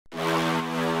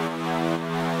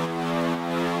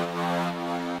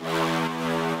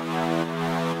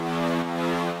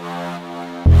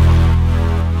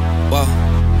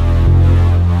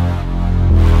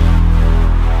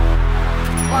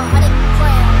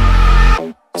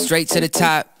Straight to the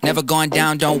top, never going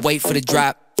down, don't wait for the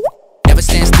drop. Never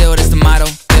stand still, that's the motto,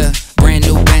 yeah. Brand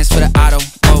new bands for the auto,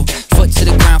 whoa. Foot to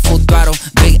the ground, full throttle.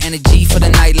 Big energy for the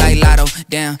night like lotto.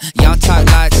 Damn, y'all talk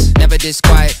lots, never this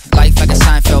quiet. Life like a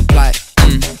Seinfeld plot.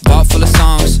 Vault full of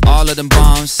songs, all of them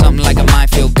bombs. Something like a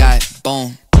minefield guy,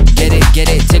 boom. Get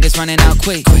it, tickets running out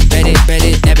quick. Bet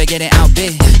it, never getting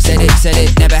outbid. Said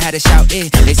it, never had to shout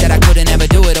it. They said I couldn't ever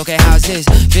do it, okay, how's this?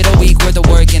 Fit a week worth of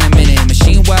work in a minute.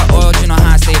 Machine well oiled, you know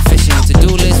how I stay efficient.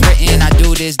 To-do list written, I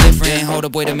do this different. Hold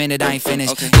up, wait a minute, I ain't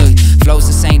finished. Look, flows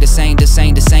the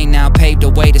same now. Paved the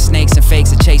way to snakes and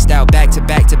fakes are chased out. Back to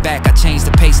back to back, I changed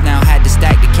the pace now. Had to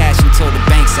stack the cash until the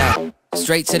bank's out.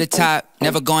 Straight to the top,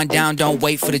 never going down, don't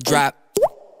wait for the drop.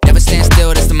 Never stand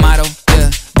still, that's the motto,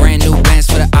 yeah. Brand new bands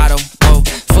for the auto, whoa.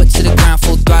 Foot to the ground,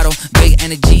 full throttle. Big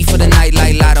energy for the night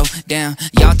like lotto. Damn,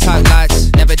 y'all talk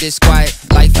lots, never this quiet.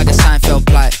 Life like a Seinfeld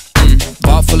plot.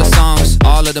 Vault full of songs,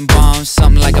 all of them bombs.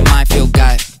 Something like a minefield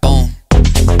guy, boom.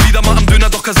 Wieder mal am Döner,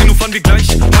 doch Casino fahren wir gleich.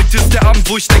 Heute ist der Abend,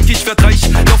 wo ich denke, ich werd reich.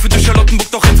 Laufe durch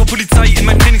Charlottenburg, doch renn vor Polizei. In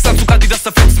meinem Trainingsanzug, Adidas,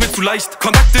 da fällt es mir zu leicht.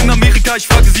 Kontakte in Amerika, ich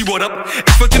frage sie, what up?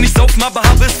 Ich wollte nicht saufen, aber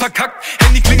habe es verkackt.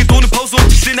 Handy klingelt ohne Pause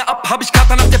und ich lehne ab. Hab ich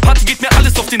Kater nach der Party, geht mir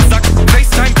alles auf den Sack.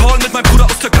 FaceTime-Call mit meinem Bruder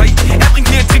aus Türkei. Er bringt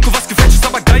mir ein Trikot, was gefälscht ist,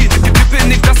 aber geil. Die Kippe in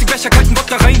den Plastikbecher, kalten Bock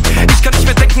da rein. Ich kann nicht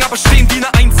mehr denken, aber stehen wie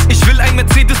eine Eins. Ich will ein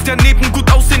Mercedes, der neben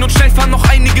gut aussehen und schnell fahren noch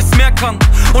einiges mehr kann.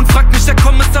 Und fragt mich der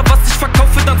Kommissar, was ich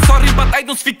verkaufe, dann sorry, but I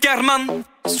don't speak German.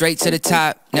 Straight to the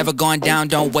top, never going down,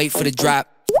 don't wait for the drop.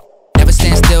 Never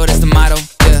stand still, that's the motto,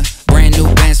 yeah. Brand new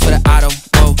bands for the auto,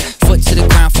 whoa. Foot to the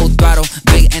ground, full throttle.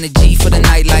 Big energy for the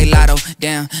night like lotto.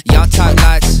 Damn, y'all talk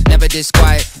lots, never this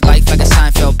quiet. Life like a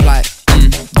Seinfeld plot.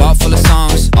 Vault full of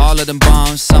songs, all of them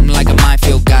bombs. Something like a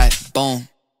minefield guy, boom.